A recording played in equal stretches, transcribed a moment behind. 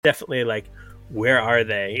definitely like, where are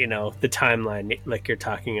they? The timeline, like you're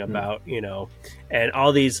talking about, and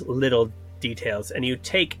all these little details. And you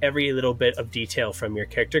take every little bit of detail from your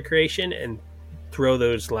character creation and throw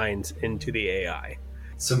those lines into the AI.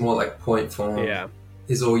 So more like point form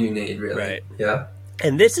is all you need, really. Right. Yeah.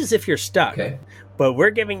 And this is if you're stuck. Okay. But we're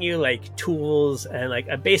giving you like tools and like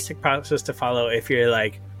a basic process to follow if you're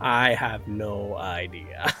like, I have no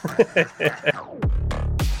idea.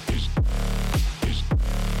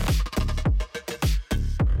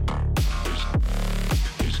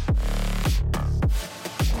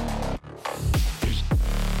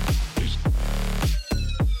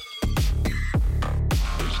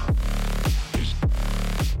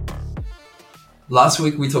 Last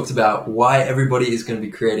week we talked about why everybody is going to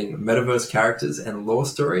be creating Metaverse characters and lore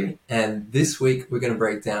story, and this week we're going to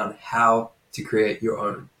break down how to create your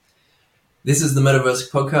own. This is the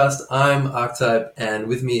Metaverse podcast. I'm Archetype, and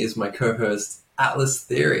with me is my co-host Atlas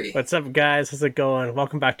Theory. What's up, guys? How's it going?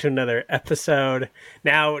 Welcome back to another episode.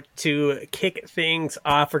 Now, to kick things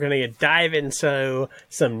off, we're going to dive into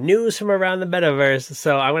some news from around the Metaverse.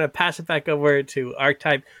 So I'm going to pass it back over to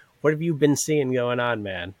Archetype. What have you been seeing going on,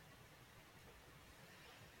 man?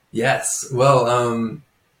 Yes. Well,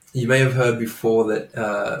 you may have heard before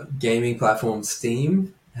that gaming platform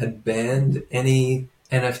Steam had banned any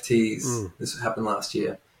NFTs. This happened last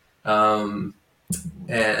year. And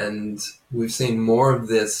we've seen more of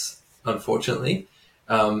this, unfortunately.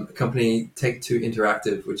 Company Take-Two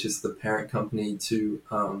Interactive, which is the parent company to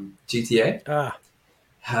GTA,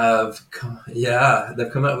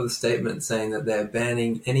 they've come out with a statement saying that they're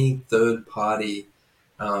banning any third party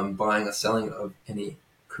buying or selling of any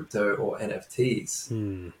crypto or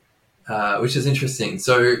NFTs, which is interesting.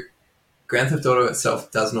 So Grand Theft Auto itself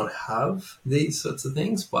does not have these sorts of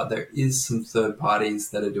things, but there is some third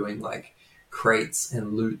parties that are doing like crates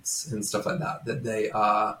and loots and stuff like that they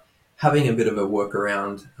are having a bit of a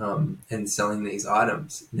workaround and selling these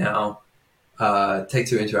items. Now,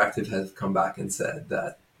 Take-Two Interactive has come back and said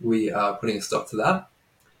that we are putting a stop to that,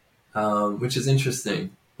 which is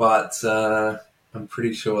interesting, but I'm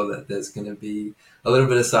pretty sure that there's going to be a little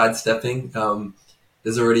bit of sidestepping.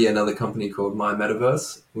 There's already another company called My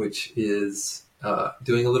Metaverse, which is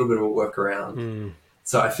doing a little bit of a workaround.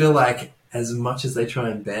 So I feel like as much as they try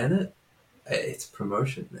and ban it, it's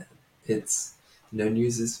promotion, man. It's no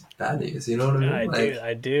news is bad news. You know what I mean?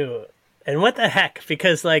 I do. And what the heck?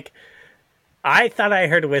 Because like, I thought I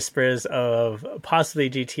heard whispers of possibly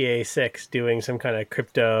GTA 6 doing some kind of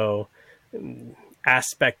crypto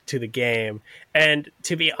aspect to the game. And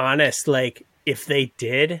to be honest, like, if they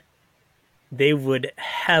did, they would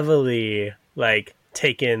heavily like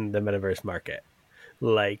take in the Metaverse market.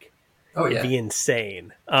 Like, it'd be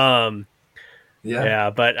insane.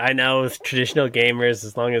 Yeah, but I know with traditional gamers,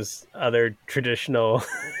 as long as other traditional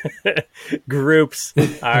groups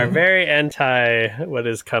are very anti what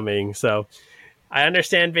is coming. So I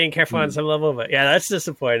understand being careful on some level, but yeah, that's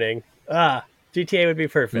disappointing. GTA would be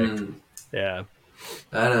perfect. Yeah.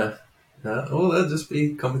 I know. There'll just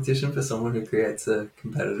be competition for someone who creates a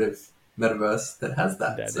competitive Metaverse that has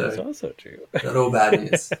that. That is also true. Not all bad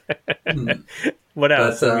news. What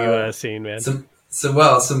else have you seen, man?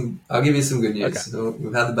 I'll give you some good news. Okay. So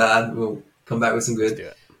we've had the bad. We'll come back with some good.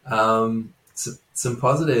 Let's do it. Some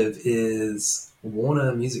positive is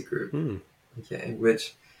Warner Music Group. Okay,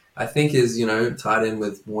 which I think is tied in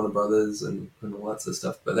with Warner Brothers and all that sort of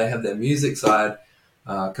stuff. But they have their music side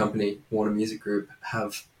company, Warner Music Group,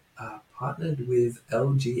 have partnered with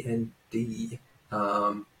LGND,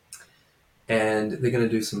 and they're going to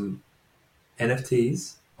do some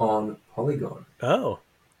NFTs on Polygon. Oh,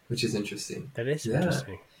 which is interesting. That is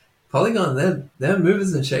interesting. Polygon, they're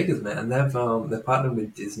movers and shakers, man. They've partnered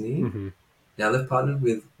with Disney. Now they've partnered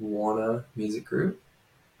with Warner Music Group.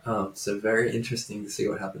 So very interesting to see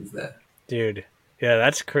what happens there. Dude, yeah,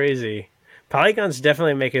 that's crazy. Polygon's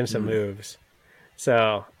definitely making some moves.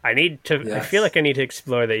 So I feel like I need to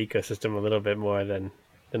explore the ecosystem a little bit more than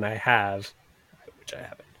I have, which I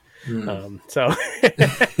haven't. So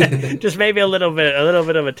just maybe a little bit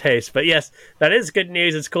of a taste, but yes, that is good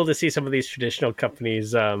news. It's cool to see some of these traditional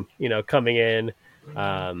companies, coming in,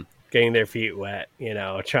 getting their feet wet,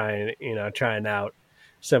 trying out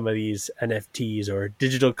some of these NFTs or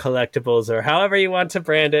digital collectibles or however you want to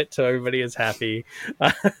brand it, so everybody is happy.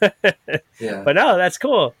 But no, that's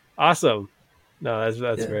cool. Awesome. No,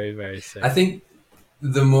 that's very, very sick. I think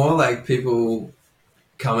the more like people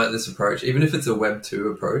come at this approach, even if it's a Web 2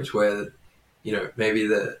 approach where, maybe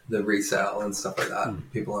the resale and stuff like that,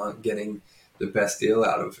 people aren't getting the best deal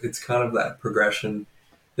out of, it's kind of that progression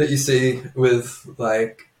that you see with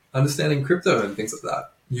like understanding crypto and things like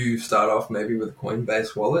that. you start off maybe with a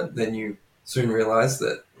Coinbase wallet, then you soon realize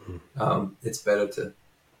that it's better to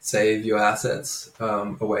save your assets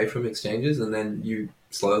away from exchanges, and then you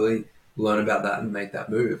slowly learn about that and make that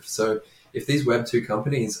move. So if these Web2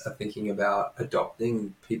 companies are thinking about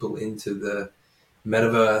adopting people into the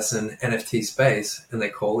Metaverse and NFT space, and they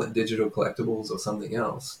call it digital collectibles or something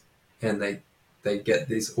else, and they get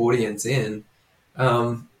this audience in,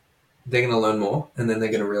 they're going to learn more, and then they're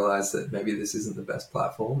going to realize that maybe this isn't the best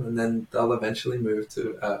platform, and then they'll eventually move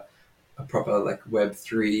to a proper like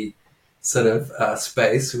Web3 sort of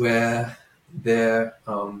space where their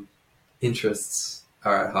interests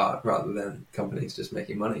are at heart rather than companies just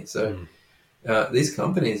making money. So these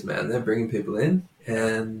companies, man, they're bringing people in,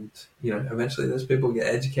 and eventually those people get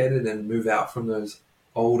educated and move out from those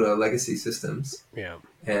older legacy systems,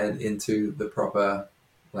 and into the proper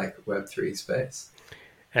like Web3 space.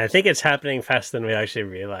 And I think it's happening faster than we actually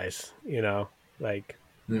realize. Like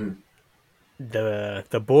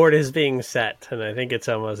the board is being set, and I think it's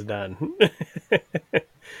almost done.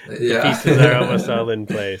 The pieces are almost all in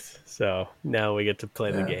place. So now we get to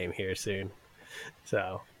play the game here soon.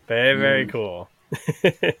 So very, very cool.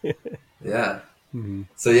 Yeah.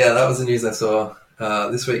 So that was the news I saw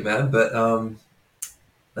this week, man. But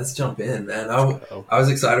let's jump in, man. I was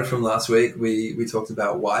excited from last week. We talked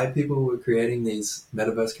about why people were creating these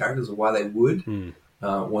metaverse characters, or why they would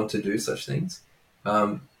want to do such things.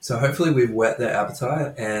 So hopefully we've whet their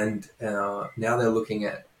appetite, and now they're looking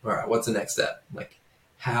at, all right, what's the next step? Like,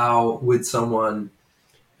 how would someone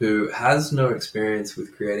who has no experience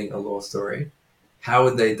with creating a lore story, how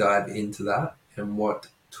would they dive into that, and what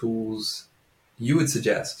tools you would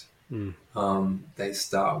suggest they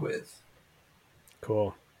start with?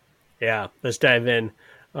 Cool. Yeah, let's dive in.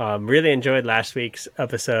 Really enjoyed last week's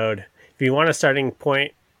episode. If you want a starting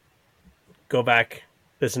point, go back,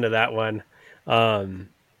 listen to that one. It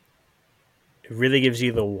really gives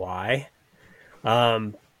you the why.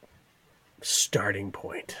 Starting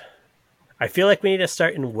point. I feel like we need to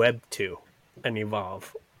start in Web 2 and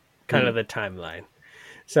evolve kind of the timeline.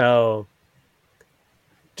 So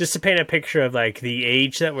just to paint a picture of like the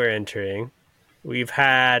age that we're entering, we've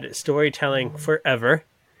had storytelling forever.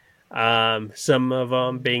 Some of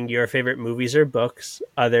them being your favorite movies or books,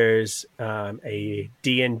 others a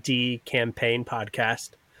D&D campaign podcast,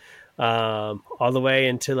 all the way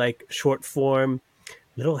into like short form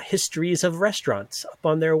little histories of restaurants up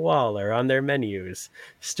on their wall or on their menus.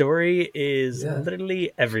 Story is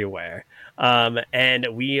literally everywhere. And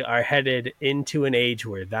we are headed into an age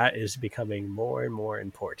where that is becoming more and more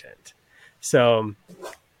important. So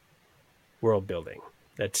world building.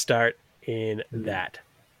 Let's start in that.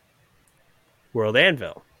 World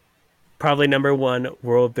Anvil. Probably number one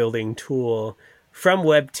world building tool from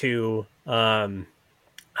Web 2.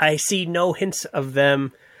 I see no hints of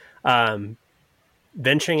them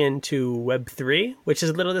venturing into Web 3, which is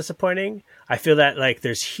a little disappointing. I feel that like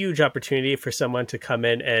there's huge opportunity for someone to come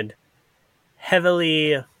in and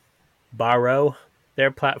heavily borrow their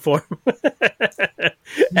platform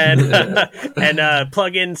and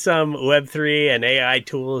plug in some Web3 and AI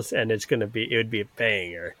tools, and it would be a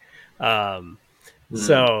banger.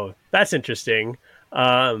 So that's interesting.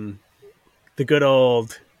 The good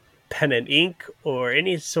old pen and ink, or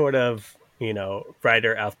any sort of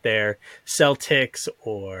writer out there, Celtics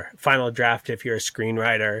or Final Draft if you're a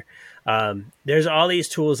screenwriter. There's all these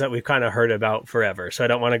tools that we've kind of heard about forever, so I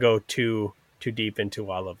don't want to go too deep into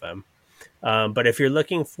all of them. But if you're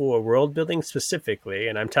looking for world building specifically,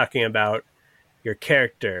 and I'm talking about your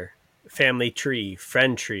character, family tree,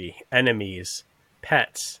 friend tree, enemies,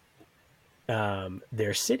 pets,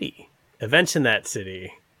 their city, events in that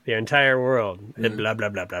city, their entire world, and blah, blah,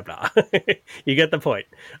 blah, blah, blah. You get the point.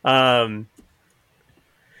 That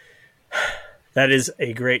is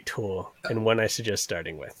a great tool, and one I suggest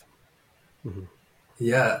starting with.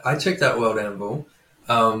 Yeah, I checked out World Anvil.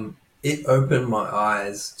 It opened my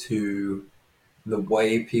eyes to the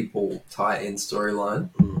way people tie in storyline.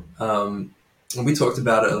 We talked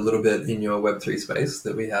about it a little bit in your Web3 space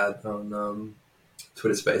that we had on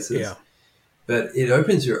Twitter Spaces. Yeah. But it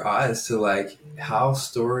opens your eyes to like how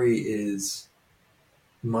story is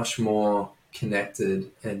much more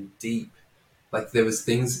connected and deep. Like there was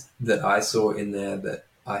things that I saw in there that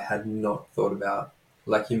I had not thought about.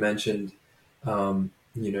 Like you mentioned,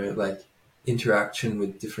 like interaction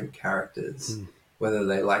with different characters, whether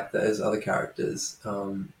they like those other characters,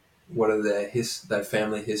 what are their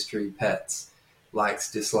family history, pets,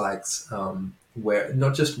 likes, dislikes, where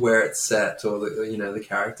not just where it's set or the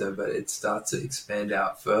character, but it starts to expand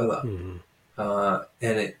out further, and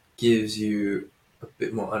it gives you a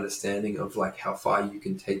bit more understanding of like how far you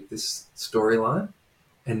can take this storyline.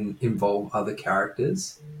 and involve other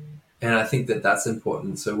characters. And I think that that's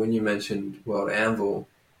important. So when you mentioned World Anvil,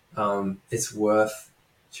 it's worth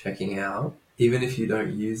checking out, even if you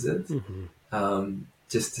don't use it, Mm-hmm.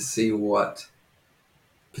 just to see what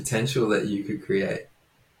potential that you could create.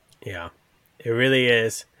 Yeah, it really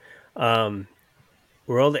is. Um,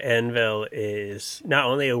 World Anvil is not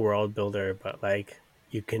only a world builder, but like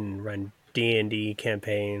you can run D&D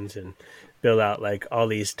campaigns and build out like all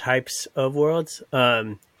these types of worlds.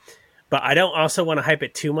 But I don't also want to hype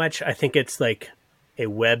it too much. I think it's like a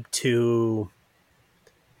Web 2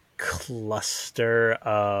 cluster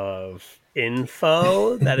of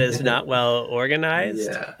info that is not well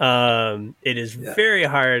organized. Yeah, It is yeah, very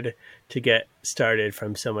hard to get started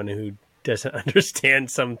from someone who doesn't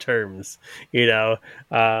understand some terms, you know.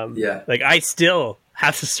 yeah, Like I still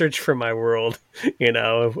have to search for my world, you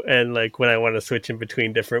know, and like when I want to switch in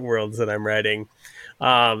between different worlds that I'm writing,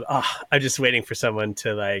 I'm just waiting for someone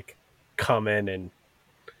to like come in and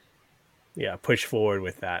push forward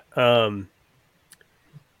with that.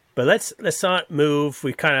 But let's not move.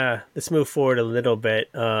 Let's move forward a little bit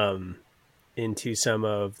into some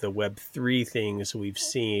of the Web3 things we've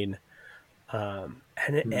seen, and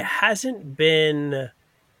it mm, hasn't been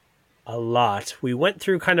a lot. We went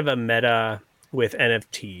through kind of a meta with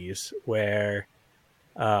NFTs where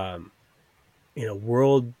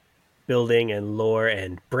world building and lore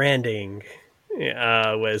and branding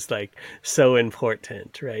was like so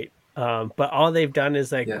important, right? But all they've done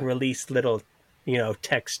is like yeah, release little,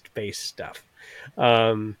 text based stuff.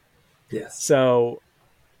 Um, yes, so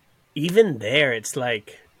even there, it's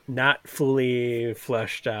like not fully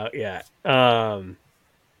fleshed out yet.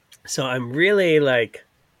 So I'm really like,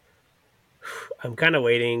 I'm kind of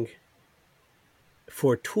waiting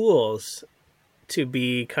for tools to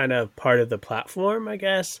be kind of part of the platform, I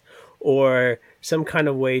guess, or some kind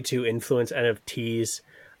of way to influence NFTs.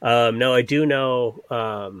 No, I do know,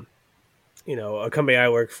 a company I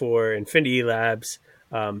work for, Infinity Labs,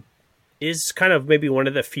 is kind of maybe one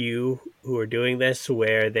of the few who are doing this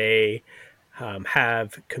where they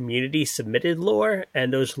have community submitted lore,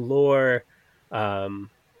 and those lore um,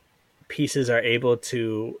 pieces are able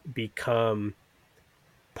to become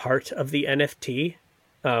part of the NFT,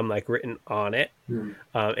 like written on it mm,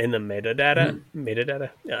 in the mm,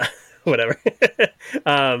 metadata, whatever.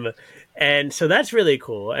 um, and so that's really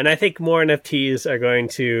cool. And I think more NFTs are going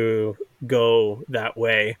to go that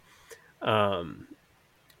way. Um,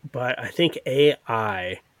 but I think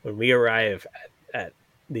AI, when we arrive at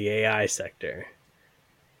the AI sector,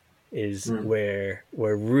 is mm. where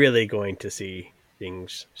we're really going to see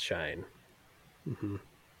things shine. Mm-hmm.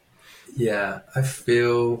 Yeah. I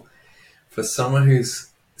feel for someone who's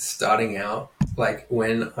starting out, like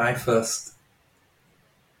when I first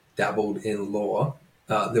dabbled in law,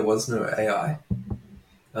 there was no AI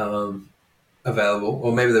um, available,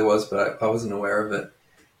 or maybe there was, but I wasn't aware of it.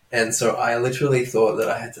 And so I literally thought that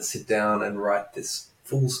I had to sit down and write this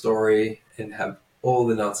full story and have all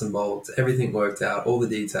the nuts and bolts, everything worked out, all the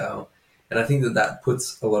detail. And I think that that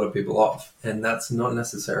puts a lot of people off. And that's not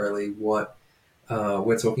necessarily what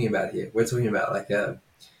we're talking about here. We're talking about like a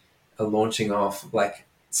launching off, like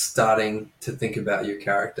starting to think about your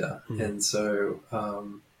character. Mm-hmm. And so,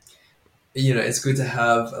 it's good to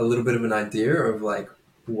have a little bit of an idea of like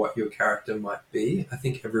what your character might be. I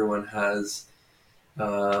think everyone has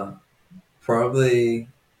uh, probably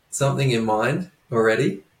something in mind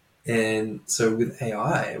already. And so with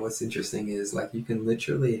AI, what's interesting is like you can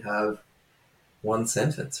literally have one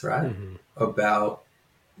sentence, right, Mm-hmm. about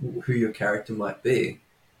who your character might be.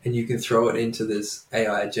 And you can throw it into this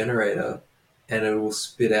AI generator and it will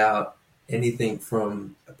spit out anything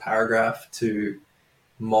from a paragraph to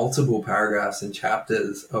multiple paragraphs and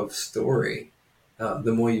chapters of story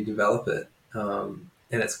the more you develop it. And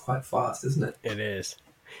it's quite fast, isn't it? It is.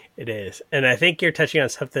 It is. And I think you're touching on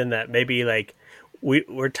something that maybe like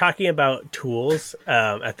we're talking about tools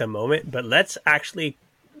at the moment, but let's actually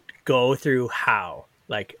go through how,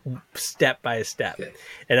 like step by step. Okay.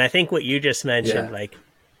 And I think what you just mentioned, Yeah. like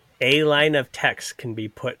a line of text can be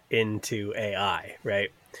put into AI,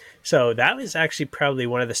 right? So that was actually probably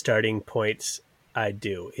one of the starting points I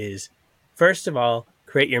do is first of all,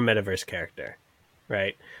 create your metaverse character,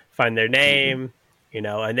 right? Find their Mm-hmm. name,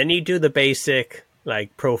 and then you do the basic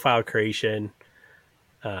like profile creation.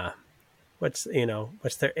 Uh, what's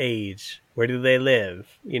their age? Where do they live?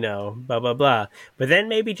 Blah, blah, blah. But then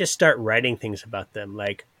maybe just start writing things about them.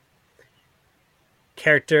 Like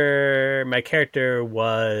my character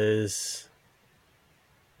was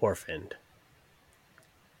orphaned,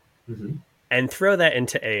 Mm-hmm. and throw that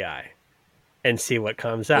into AI and see what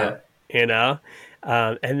comes Yeah. out, you know?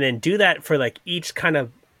 And then do that for like each kind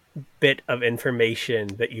of bit of information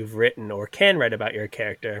that you've written or can write about your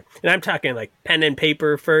character. And I'm talking like pen and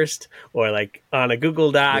paper first, or like on a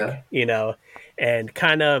Google Doc, Yeah. and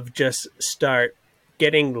kind of just start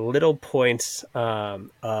getting little points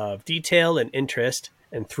of detail and interest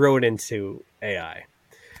and throw it into AI.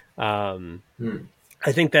 Hmm.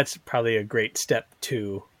 I think that's probably a great step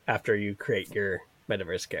two after you create your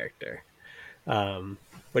metaverse character.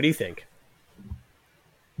 What do you think?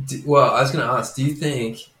 Well, I was going to ask, do you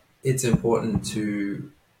think it's important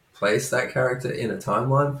to place that character in a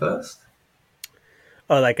timeline first?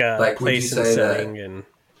 Oh, like a Like, would you place and say that? setting and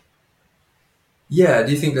Yeah,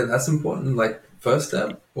 do you think that that's important, like first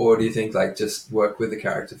step, or do you think like just work with the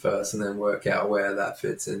character first and then work out where that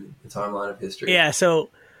fits in the timeline of history? yeah. So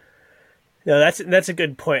no, that's a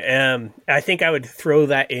good point. I think I would throw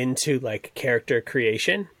that into like character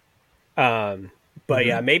creation. Um, but Hmm.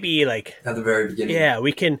 yeah, maybe like At the very beginning. yeah,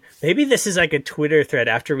 we can. Maybe this is like a Twitter thread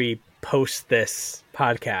after we post this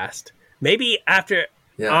podcast. Maybe after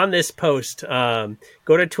Yeah. on this post,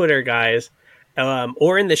 go to Twitter, guys,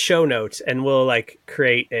 or in the show notes, and we'll like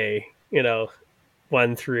create a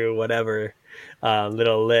one through whatever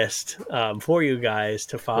little list for you guys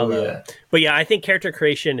to Oh follow. yeah. But yeah, I think character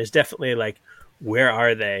creation is definitely like where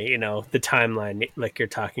are they? The timeline, like you're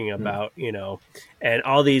talking Mm. about, and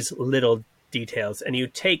all these little details, and you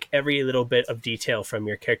take every little bit of detail from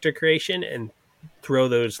your character creation and throw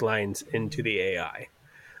those lines into the AI.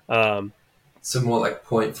 Um, So more like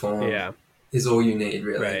point form yeah, is all you need,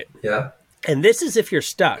 really. right. Yeah. And this is if you're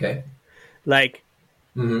stuck. Okay. Like,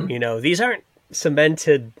 Hmm. these aren't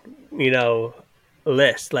cemented,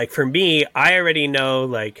 lists. Like for me, I already know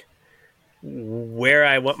like where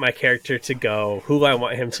I want my character to go, who I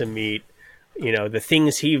want him to meet, the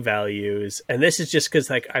things he values. And this is just because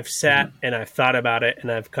like I've Hmm. sat and I've thought about it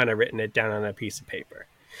and I've kind of written it down on a piece of paper.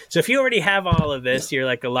 So if you already have all of Yeah. this, you're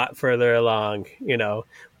like a lot further along,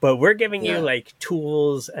 but we're giving you Yeah. like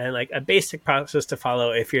tools and like a basic process to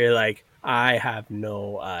follow if you're like, I have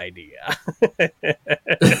no idea.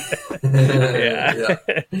 Yeah. Yeah.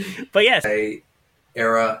 But yes. A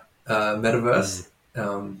era Mm,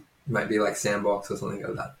 metaverse might be like Sandbox or something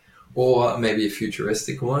like that, or maybe a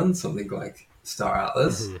futuristic one, something like Star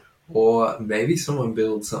Atlas, mhm. or maybe someone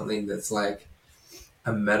builds something that's like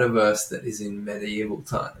a metaverse that is in medieval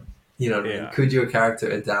time. You know what I mean? Yeah. Could your character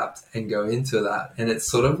adapt and go into that? And it's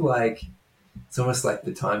sort of like it's almost like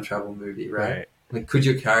the time travel movie, right? Right. Like, could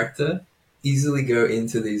your character easily go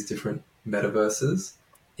into these different metaverses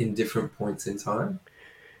in different points in time?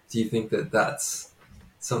 Do you think that that's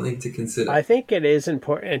something to I consider? think it is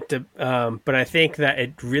important to, but I think that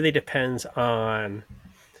it really depends on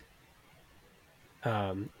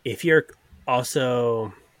if you're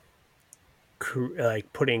also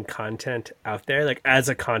like putting content out there, like as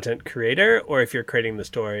a content creator, or if you're creating the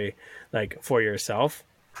story like for yourself.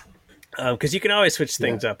 Because you can always switch Yeah.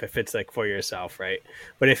 things up if it's like for yourself, right?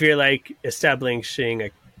 But if you're like establishing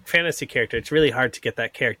a fantasy character, it's really hard to get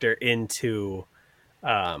that character into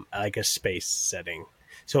like a space setting.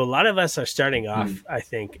 So a lot of us are starting Mm. off, I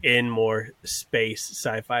think, in more space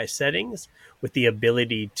sci-fi settings with the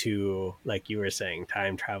ability to, like you were saying,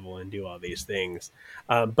 time travel and do all these things.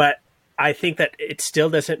 But I think that it still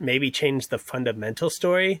doesn't maybe change the fundamental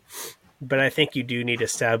story. But I think you do need to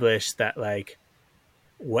establish that, like,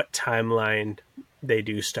 what timeline they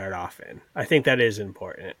do start off in. I think that is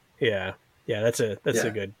important. Yeah, yeah, that's a Yeah.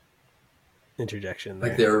 good interjection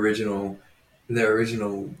Like there. their original Yeah,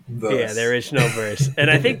 the verse. original verse. And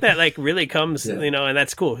I think that like really comes, Yeah. and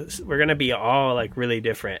that's cool. We're going to be all like really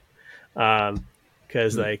different.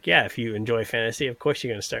 Cuz Mm. like yeah, if you enjoy fantasy, of course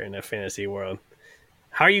you're going to start in a fantasy world.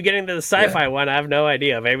 How are you getting to the Yeah. sci-fi one? I have no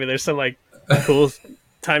idea. Maybe there's some like cool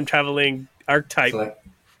time traveling archetype Collect.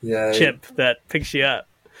 Yeah. chip that picks you up.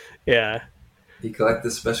 Yeah. You collect the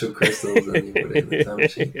special crystals and you put it in the time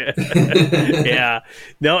machine. Yeah. Yeah.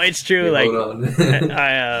 No, it's true. You hold Like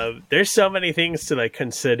on. there's so many things to like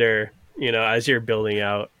consider, as you're building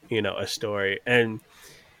out, a story. And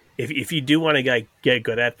if you do want to like get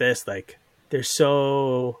good at this, like there's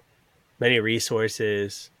so many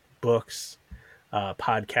resources, books,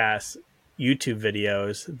 podcasts, YouTube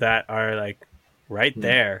videos that are like right Mm.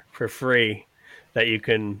 there for free that you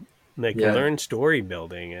can like Yeah. learn story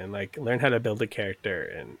building and like learn how to build a character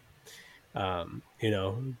and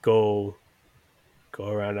go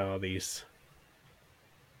around all these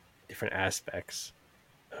different aspects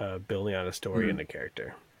building on a story and Mm. a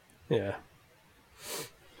character. Yeah.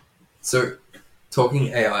 So, talking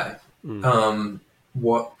AI, Mm.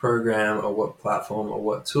 what program or what platform or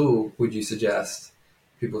what tool would you suggest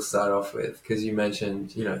people start off with? Because you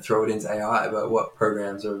mentioned, throw it into AI, but what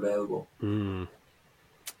programs are available?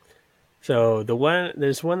 So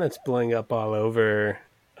there's one that's blowing up all over,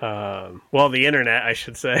 the internet, I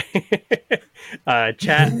should say.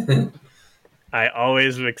 Chat. I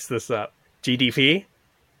always mix this up. GDP,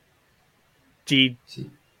 Yeah,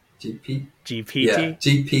 GPT, GPT. I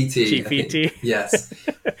think GPT. yes.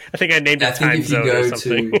 I think I named I it think time if you zone or go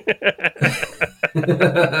something.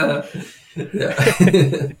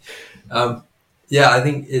 yeah, yeah, I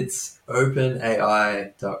think it's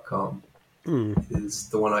openai.com is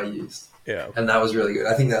the one I used, Yeah. and that was really good.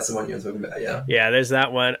 I think that's the one you're talking about. Yeah. Yeah, there's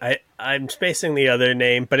that one. I'm spacing the other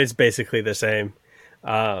name, but it's basically the same.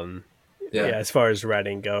 Um, Yeah. yeah, as far as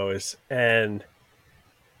writing goes, and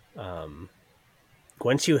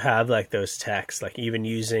once you have like those texts, like even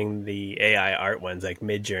using the AI art ones like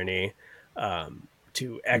Midjourney,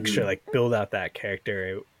 to extra like build out that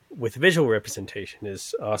character with visual representation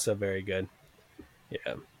is also very good.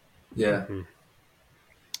 Yeah. Yeah. hmm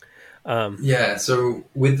Yeah. So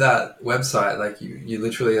with that website, like you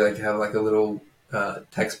literally like have like a little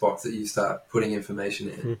text box that you start putting information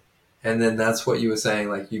in, and then that's what you were saying.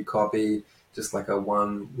 Like you copy just like a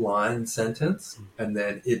one line sentence, and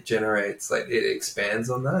then it generates like it expands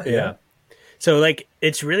on that. Yeah. So like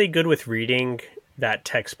it's really good with reading that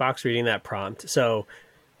text box, reading that prompt. So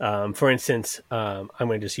for instance, I'm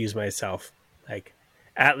going to just use myself. Like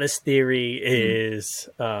Atlas Theory is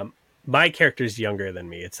my character's younger than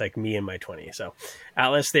me. It's like me in my 20s. So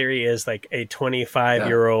Atlas Theory is like a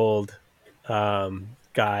 25-year-old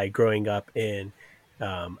guy growing up in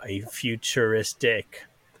a futuristic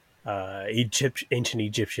ancient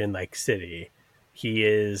Egyptian like city. He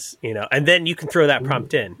is, and then you can throw that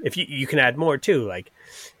prompt in. If you can add more too, like,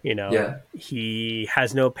 he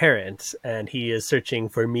has no parents and he is searching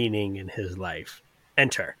for meaning in his life.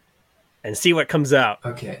 Enter and see what comes out.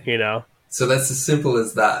 Okay. You know, So that's as simple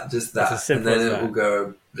as that, just it's as that, and simple then as it that. will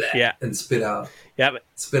go Yeah, and spit out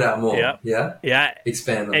more. yeah, Yeah, yeah.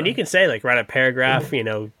 expand on And you that. can say like write a paragraph.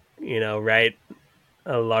 Cool. Write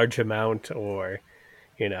a large amount, or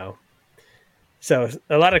so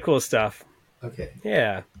a lot of cool stuff. Okay.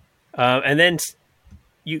 Yeah, and then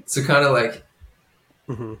you. So kind of like,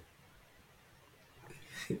 Mhm.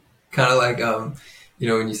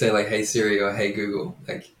 when you say like, "Hey Siri" or "Hey Google,"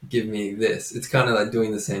 like, give me this. It's kind of like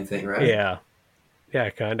doing the same thing, right? Yeah, yeah,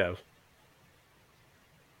 kind of.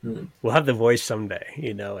 Hmm. We'll have the voice someday.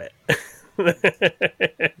 You know it.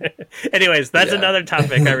 Anyways, that's Yeah. another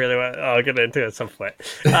topic I really want. I'll get into at some point.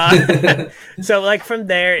 So, like from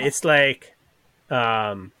there, it's like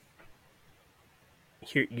um,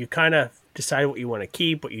 you kind of decide what you want to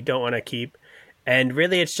keep, what you don't want to keep, and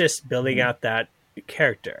really, it's just building out that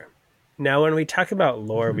character. Now, when we talk about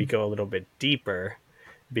lore, we go a little bit deeper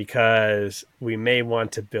because we may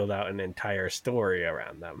want to build out an entire story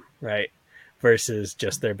around them, right? Versus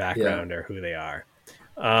just their Yeah. background or who they are.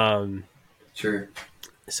 Um, True.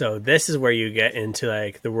 so this is where you get into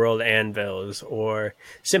like the world anvils, or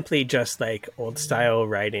simply just like old style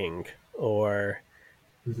writing, or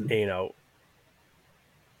you know,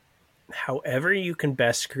 however you can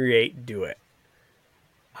best create, do it.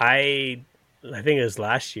 I think it was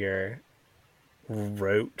last year,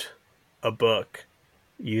 wrote a book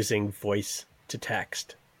using voice to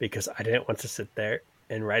text because I didn't want to sit there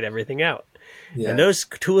and write everything out. And Yeah. those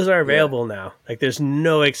tools are Yeah. available now. Like there's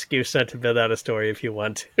no excuse not to build out a story if you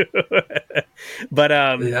want to. But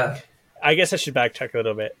Yeah. I guess I should backtrack a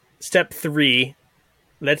little bit. Step 3,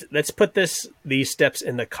 let's put these steps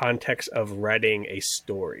in the context of writing a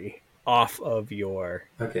story off of your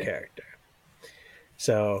Okay. character.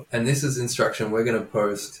 So, And this is instruction we're going to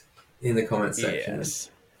post in the comment section yes.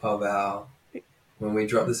 of our. When we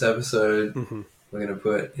drop this episode, Mm-hmm. we're going to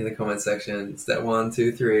put in the comment section step 1,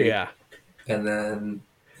 2, 3. Yeah. And then,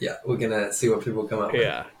 we're going to see what people come up with.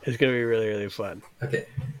 Yeah. It's going to be really, really fun. Okay.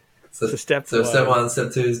 So step step 1. 1,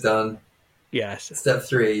 step 2 is done. Yes. Step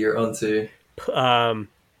 3, you're on to.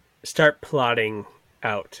 Start plotting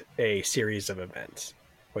out a series of events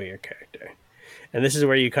for your character. And this is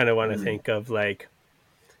where you kind of want to think of like,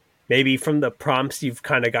 maybe from the prompts, you've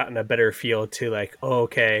kind of gotten a better feel to like, oh,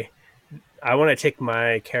 okay, I want to take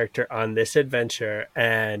my character on this adventure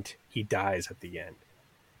and he dies at the end.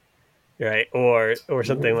 Right. Or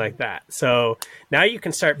something like that. So now you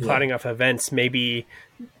can start plotting off events. Maybe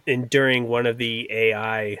during one of the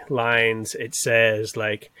AI lines, it says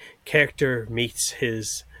like character meets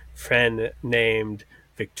his friend named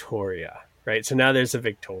Victoria. Right. So now there's a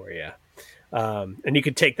Victoria. And you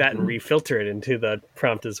could take that and refilter it into the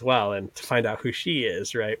prompt as well and find out who she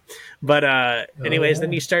is, right? But anyways,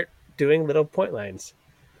 then you start doing little point lines,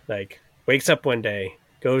 like wakes up one day,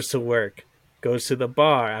 goes to work, goes to the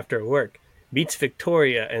bar after work, meets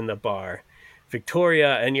Victoria in the bar.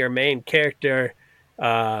 Victoria and your main character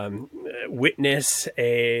um, witness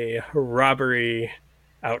a robbery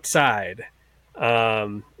outside.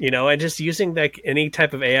 And just using like any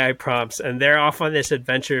type of AI prompts, and they're off on this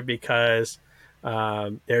adventure because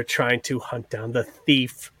they're trying to hunt down the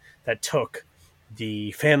thief that took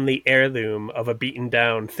the family heirloom of a beaten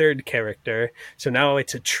down third character. So now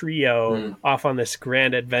it's a trio off on this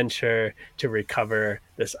grand adventure to recover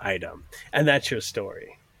this item. And that's your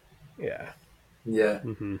story. Yeah. Yeah.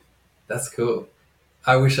 Mm-hmm. That's cool.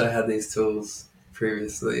 I wish I had these tools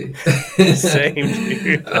previously. Same,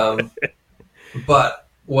 dude. But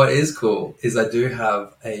what is cool is I do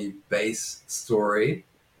have a base story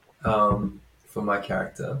for my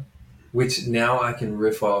character, which now I can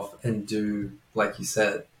riff off and do, like you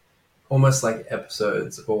said, almost like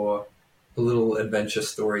episodes or little adventure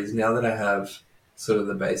stories now that I have sort of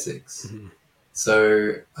the basics. Mm-hmm.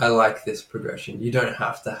 So I like this progression. You don't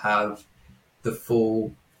have to have the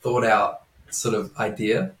full thought out sort of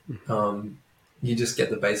idea. You just get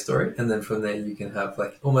the base story, and then from there you can have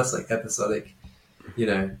like almost like episodic,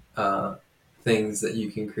 things that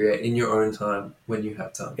you can create in your own time when you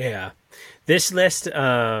have time. Yeah. This list,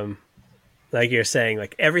 like you're saying,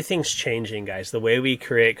 like everything's changing, guys. The way we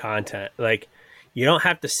create content, like you don't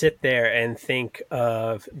have to sit there and think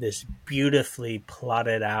of this beautifully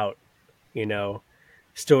plotted out,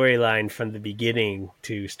 storyline from the beginning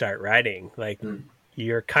to start writing. Like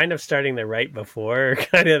you're kind of starting to write before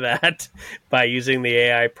kind of that by using the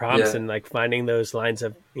AI prompts and like finding those lines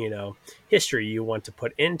of, history you want to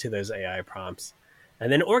put into those AI prompts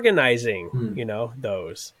and then organizing,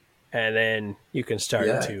 those. And then you can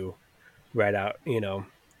start to write out,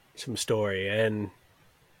 some story. And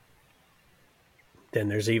then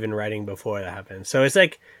there's even writing before that happens. So it's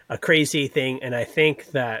like a crazy thing. And I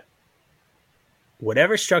think that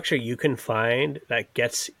whatever structure you can find that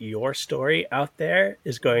gets your story out there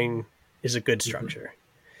is a good structure.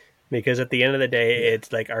 Because at the end of the day,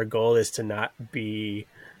 it's like our goal is to not be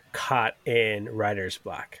caught in writer's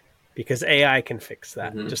block. Because AI can fix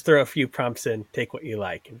that. Just throw a few prompts in, take what you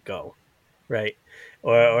like, and go, right?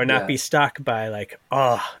 Or not be stuck by like,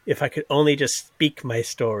 if I could only just speak my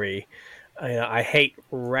story. I hate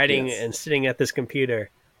writing and sitting at this computer.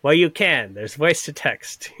 Well, you can. There's voice to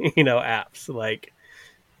text, apps. Like,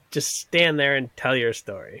 just stand there and tell your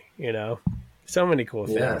story. So many cool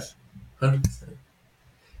things. 100%.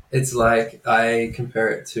 It's like I compare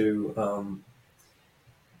it to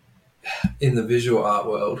in the visual art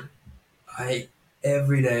world.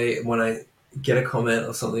 Every day when I get a comment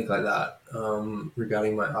or something like that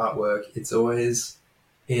regarding my artwork, it's always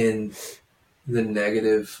in the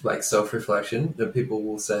negative, like self-reflection that people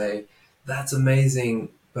will say, "That's amazing,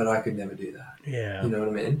 but I could never do that." Yeah, you know what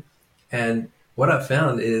I mean. And what I've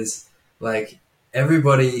found is like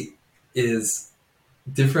everybody is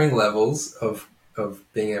differing levels of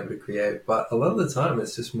being able to create, but a lot of the time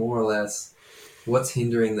it's just more or less what's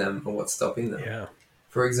hindering them or what's stopping them. Yeah.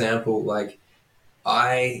 For example, like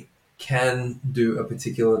I can do a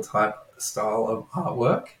particular style of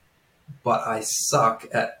artwork, but I suck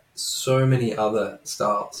at so many other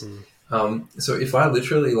styles. So if I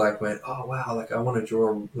literally like went, oh wow, like I want to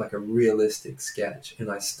draw like a realistic sketch,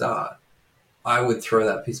 and I start, I would throw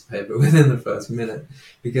that piece of paper within the first minute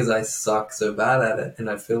because I suck so bad at it. And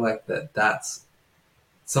I feel like that's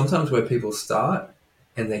sometimes where people start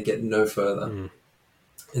and they get no further.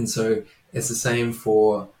 And so it's the same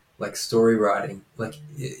for like story writing. Like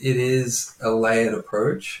it is a layered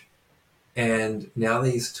approach, and now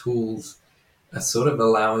these tools are sort of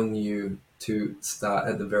allowing you to start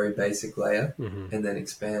at the very basic layer and then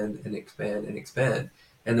expand and expand and expand.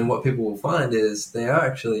 And then what people will find is they are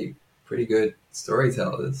actually pretty good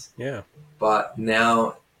storytellers. Yeah. But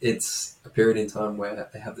now it's a period in time where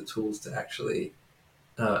they have the tools to actually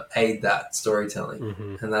aid that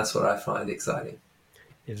storytelling. And that's what I find exciting.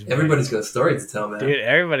 Everybody's got a story to tell, man. Dude,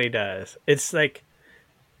 everybody does. It's like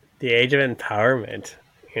the age of empowerment,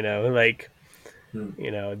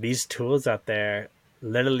 these tools out there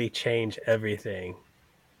literally change everything.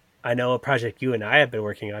 I know a project you and I have been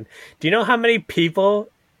working on. Do you know how many people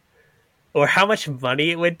or how much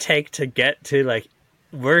money it would take to get to, like,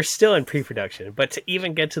 we're still in pre-production, but to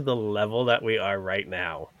even get to the level that we are right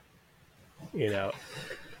now,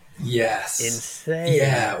 Yes. Insane.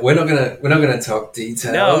 Yeah, we're not gonna talk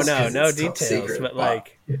details. No details. Secret,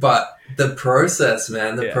 but the process,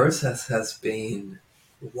 man, the process has been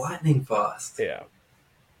lightning fast. Yeah,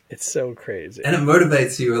 it's so crazy, and it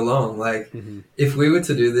motivates you along. Like, if we were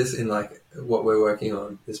to do this in like what we're working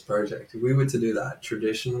on, this project, if we were to do that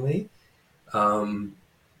traditionally,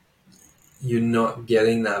 you're not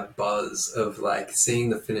getting that buzz of like seeing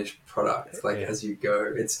the finished product like as you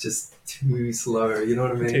go. It's just too slow, you know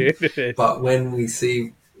what I mean? Dude, But when we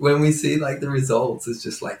see like the results, it's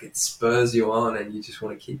just like it spurs you on and you just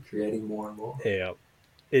want to keep creating more and more. yeah,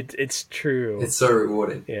 it's true. It's so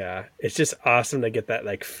rewarding. Yeah, it's just awesome to get that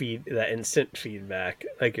like that instant feedback,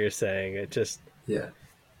 like you're saying. It just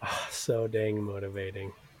so dang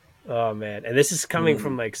motivating. Oh man, and this is coming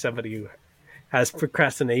from like somebody who has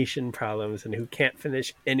procrastination problems and who can't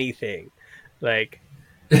finish anything. Like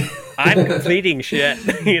I'm completing shit,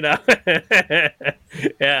 you know.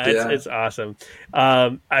 It's awesome.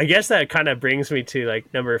 I guess that kind of brings me to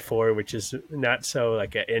like number 4, which is not so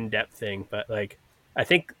like an in-depth thing, but like I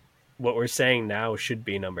think what we're saying now should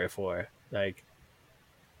be number 4. Like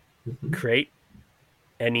create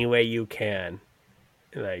any way you can.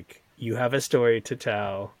 Like you have a story to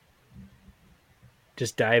tell.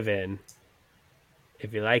 Just dive in.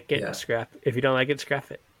 If you like it, scrap. If you don't like it, scrap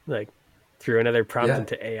it. Like through another prompt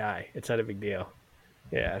into AI. It's not a big deal.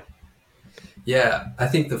 Yeah. Yeah, I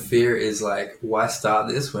think the fear is like, why start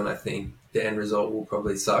this when I think the end result will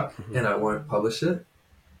probably suck and I won't publish it?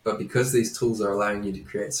 But because these tools are allowing you to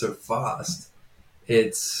create so fast,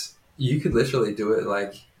 you could literally do it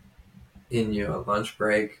like in your lunch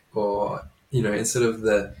break, or instead of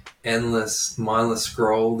the endless mindless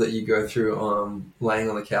scroll that you go through laying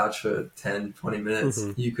on the couch for 10-20 minutes,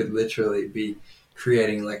 you could literally be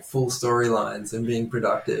creating like full storylines and being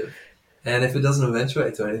productive. And if it doesn't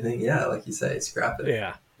eventuate to anything, like you say, scrap it.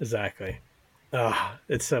 Yeah, exactly. Oh,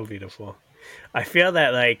 it's so beautiful. I feel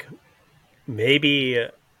that like maybe,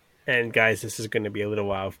 and guys, this is going to be a little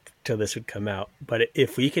while till this would come out, but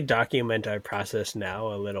if we could document our process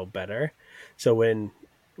now a little better, so when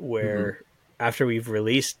after we've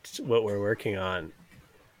released what we're working on,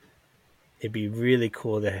 it'd be really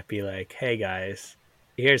cool to be like, hey guys,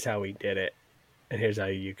 here's how we did it, and here's how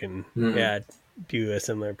you can do a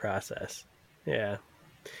similar process.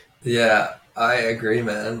 Yeah, I agree,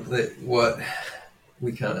 man. What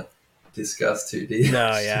we kind of discussed too deep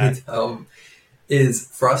is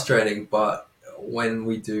frustrating, but when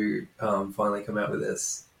we do finally come out with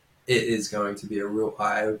this, it is going to be a real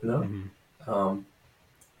eye-opener.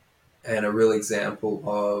 And a real example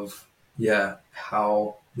of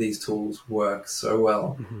how these tools work so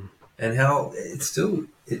well, and how it still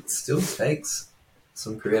takes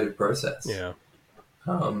some creative process.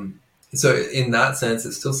 So in that sense,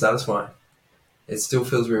 it's still satisfying. It still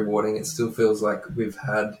feels rewarding. It still feels like we've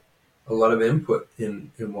had a lot of input in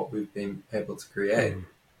what we've been able to create,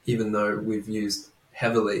 even though we've used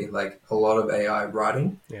heavily like a lot of AI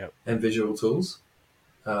writing and visual tools.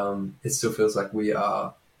 It still feels like we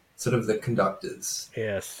are sort of the conductors,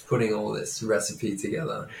 putting all this recipe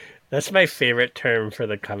together. That's my favorite term for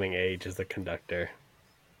the coming age, is the conductor.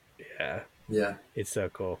 Yeah, it's so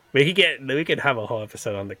cool. We could have a whole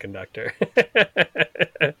episode on the conductor.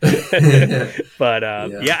 But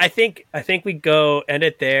I think we go end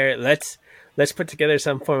it there. Let's put together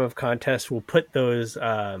some form of contest. We'll put those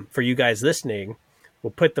for you guys listening.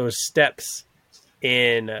 We'll put those steps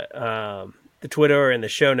in the Twitter or in the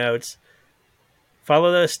show notes.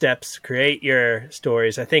 Follow those steps, create your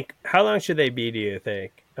stories. I think, how long should they be, do you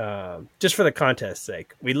think? Just for the contest's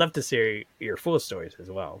sake. We'd love to see your full stories as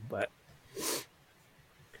well. But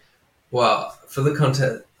well, for the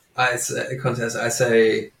contest, I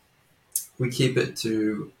say we keep it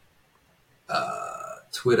to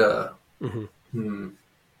Twitter. You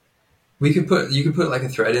could put like a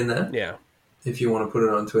thread in there. Yeah. If you want to put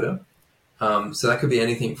it on Twitter. So that could be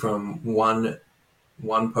anything from one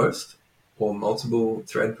post or multiple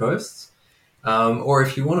thread posts. Or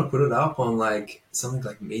if you want to put it up on like something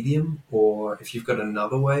like Medium, or if you've got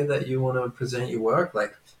another way that you want to present your work,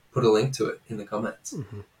 like put a link to it in the comments.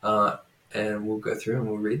 And we'll go through and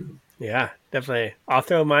we'll read them. Yeah, definitely. I'll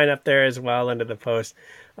throw mine up there as well under the post.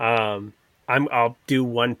 I'll do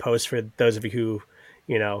one post for those of you who,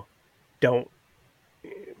 don't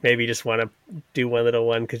maybe just want to do one little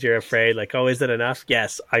one because you're afraid, like, oh, is it enough?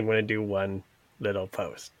 Yes, I'm going to do one little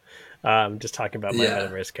post. Just talking about my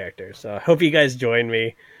Metaverse character. So I hope you guys join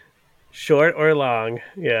me, short or long.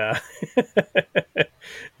 Yeah.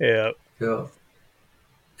 Yeah. Cool.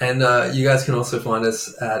 And you guys can also find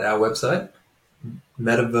us at our website,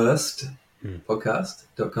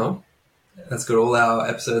 metaversepodcast.com. That's got all our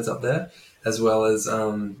episodes up there, as well as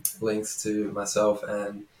links to myself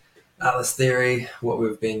and Atlas Theory, what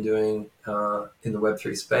we've been doing in the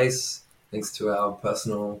Web3 space, links to our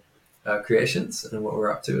personal creations and what we're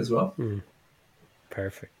up to as well.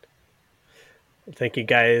 Perfect. Well, thank you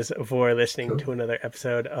guys for listening to another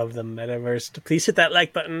episode of the Metaverse. Please hit that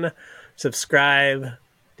like button, subscribe,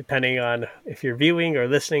 depending on if you're viewing or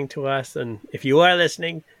listening to us. And if you are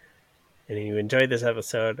listening and you enjoyed this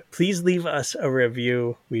episode, please leave us a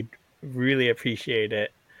review. We'd really appreciate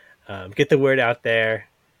it. Get the word out there.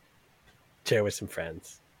 Share with some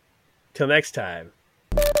friends. Till next time.